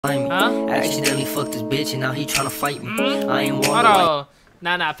Huh? I accidentally fucked this bitch and now he tryna fight me. I ain't Hold on.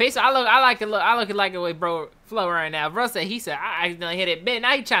 Nah, Peysoh, I like it the way bro flow right now. Bro said I accidentally hit it bit.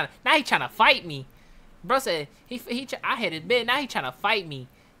 Now he tryna fight me. Bro said I hit it bit. Now he tryna fight me.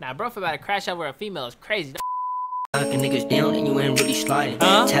 Nah, bro about to crash over a female is crazy. Knocking niggas down and you ain't really sliding.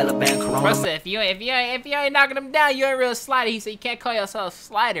 Taliban Corona. Bro said if you ain't knocking them down, you ain't real slider. He said you can't call yourself a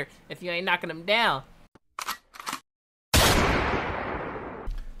slider if you ain't knocking them down.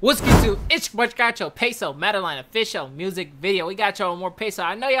 What's good, dude? It's your boy, got your Peysoh Madeline official music video. We got y'all more Peysoh.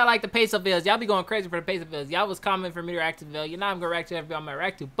 I know y'all like the Peysoh videos. Y'all be going crazy for the Peysoh videos. Y'all was commenting for me to react to the video. You're not gonna react to every video I'm gonna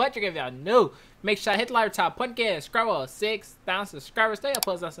react to, but you're gonna be new. Make sure I hit the like top, point get subscriber 6,000 subscribers. Stay up,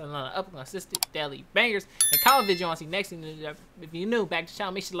 post us on up consistent daily bangers. And comment video you want to see next. If you're new back to the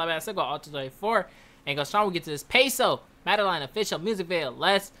channel, make sure to like that. So go all to 24 and go strong. We get to this Peysoh Madeline official music video.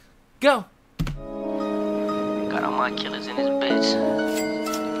 Let's go. Got all my killers in this bitch.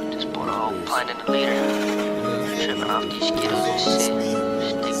 Put a whole pint in the liter. Tripping off these skittles and shit.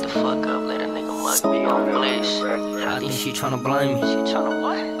 Stick the fuck up, let a nigga mug me on bliss. I think she tryna blind me. She tryna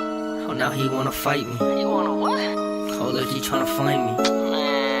what? Oh, now he wanna fight me. He wanna what? Oh, look, he tryna find me.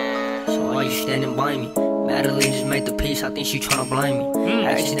 Man. So why you standing by me? Madeline just made the piece, I think she tryna blind me.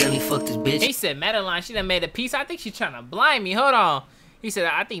 I accidentally fucked this bitch. He said Madeline, she done made a piece, I think she tryna blind me. Hold on. He said,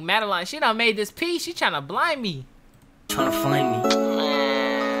 I think Madeline, she done made this piece, she tryna blind me. Tryna find me.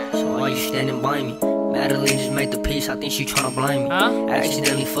 So why you standing by me? Madeline just made the piece, I think she tryna blind me. I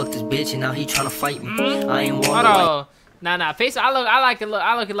accidentally fucked this bitch and now he tryna fight me. I ain't walking. Hold on. Nah, Peysoh, I like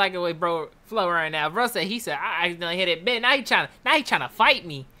it the way bro flow right now. Bro said I accidentally hit it bit. Now he tryna fight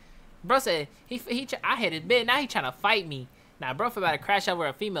me. Bro said I hit it bit. Now he tryna fight me. Nah, bro about to crash over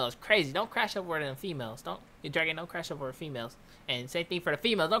a female is crazy. Don't crash over them females. Don't crash over females. And same thing for the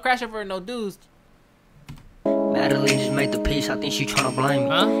females. Don't crash over no dudes. Madeline just made the piece, I think she tryna blind me.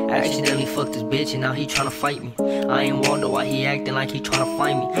 I accidentally fucked this bitch and now he tryna fight me. I ain't wonder why he acting like he tryna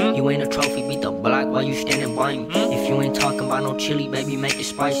find me. You ain't a trophy, beat the block while you standing by me. If you ain't talking about no chili, baby, make it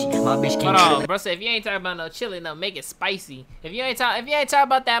spicy. My bitch can't. Hold on, bro said if you ain't talking about no chili, no, make it spicy. If you ain't talking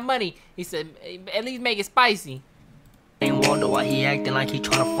about that money, he said at least make it spicy. Ain't wonder why he acting like he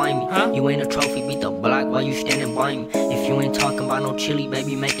tryna find me. You ain't a trophy, beat the block while you standing by me. If you ain't talking about no chili,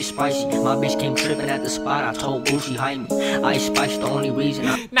 baby, make it spicy. My bitch came tripping at the spot, I told Boosie hide me. Ice Spice the only reason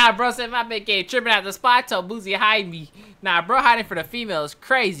Nah, bro said my bitch came tripping at the spot, I told Boosie hide me. Nah, bro hiding for the female is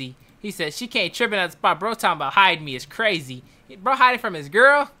crazy. He said she can't tripping at the spot, bro talking about hide me is crazy. Bro hiding from his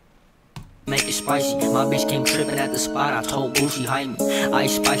girl? Make it spicy. My bitch came tripping at the spot, I told Boosie hide me.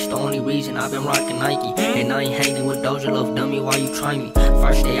 Ice Spice the only reason I've been rocking Nike. And I ain't hanging with Doja Love dummy, why you try me?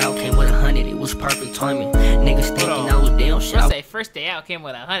 First day out came with 100, it was perfect timing. Niggas thinking I was down shit. Bro said first day out came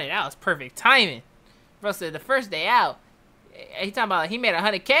with 100, that was perfect timing. Bro said the first day out, he talking about he made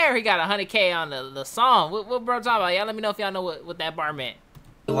 100K or he got 100K on the song. What bro talking about? Y'all let me know if y'all know what that bar meant.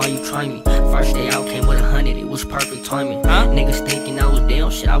 Why you try me? First day out came with 100, it was perfect timing. Niggas thinking I was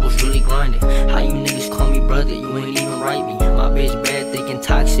down shit, I was really grinding. How you niggas call me brother, you ain't even write me. My bitch bad, thinking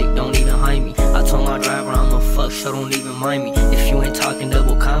toxic, don't even hide me. I told my driver I'm a fuck, so don't even mind me. If you ain't talking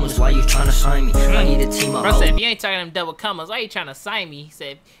double commas, why you tryna sign me? I need a team of Bro said if you ain't talking them double commas, why you tryna sign me? He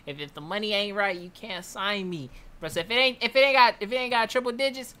said if the money ain't right, you can't sign me. Bro said if it ain't got triple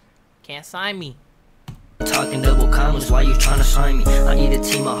digits, can't sign me. Talking double commas, why you tryna sign me? I need a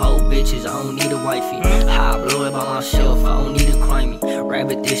team of whole bitches, I don't need a wifey. How I blow it by myself, I don't need a crime me.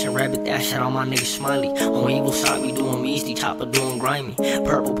 Rabbit this and rabbit that, shit on my nigga Smiley. On evil side, we doing measly, chopper doing grimy.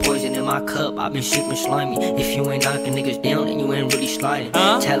 Purple poison in my cup, I been sipping slimy. If you ain't knocking niggas down, then you ain't really sliding.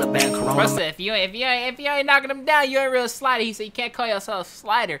 Taliban Corona. Bro said if you ain't knocking them down, you ain't real slider. He said you can't call yourself a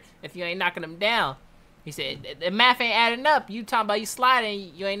slider if you ain't knocking them down. He said the math ain't adding up. You talking about you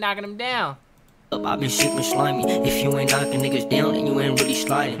sliding, you ain't knocking them down. I've been sipping slimy. If you ain't knocking niggas down, then you ain't really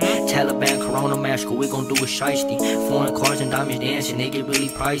sliding. Taliban Corona mask, we gon' do it shiesty. Foreign cars and diamonds dancing, they get really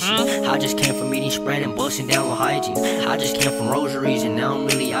pricey. I just came from meeting spread and busting down with hygiene. I just came from rosaries and now I'm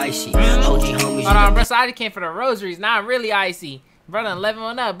really icy. OG homies. Hold on, bro, so I just came for the rosaries, now I'm really icy. Bro done level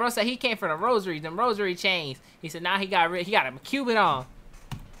one up. Bro said he came for the rosaries, them rosary chains. He said now he got a Cuban on.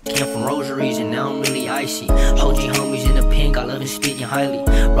 Came from rosaries and now I'm really icy. OG homies in the pink, I love him speaking highly.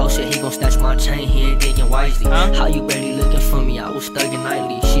 Bro said he gon' snatch my chain, he ain't thinking wisely. How you barely looking for me, I was thugging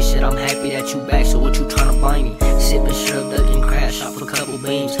nightly. She said I'm happy that you back, so what you tryna buy me? Sipping syrup, ducking crash off a couple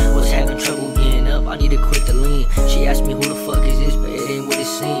beams. Was having trouble getting up, I need to quit the lean. She asked me who the fuck is this, but it ain't what it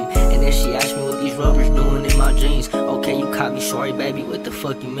seemed. And then she asked me what these rubbers doing in my jeans. Okay, you caught me, sorry baby, what the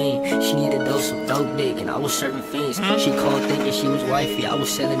fuck you mean? She needed a dose of dope dick and I was serving fiends. She called thinking she was wifey, I was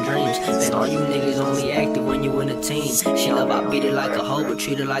selling dreams. Man, all you niggas only active when you in a team. She love I beat it like a hoe but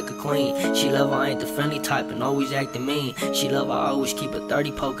treat her like a queen. She love I ain't the friendly type and always acting mean. She love I always keep a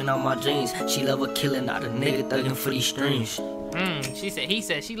 30 poking out my jeans. She love a killer, not a nigga thugging for these streams. He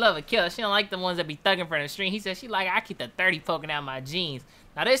said she love a killer. She don't like the ones that be thugging for the stream. He said she like, I keep the 30 poking out my jeans.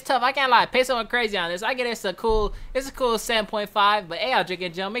 Now this tough, I can't lie. Peysoh went crazy on this. I get it's a cool 7.5. But hey, I'll drink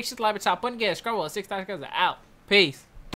it, Joe. Make sure to like the top button, get a scroll 6 stars out. Peace.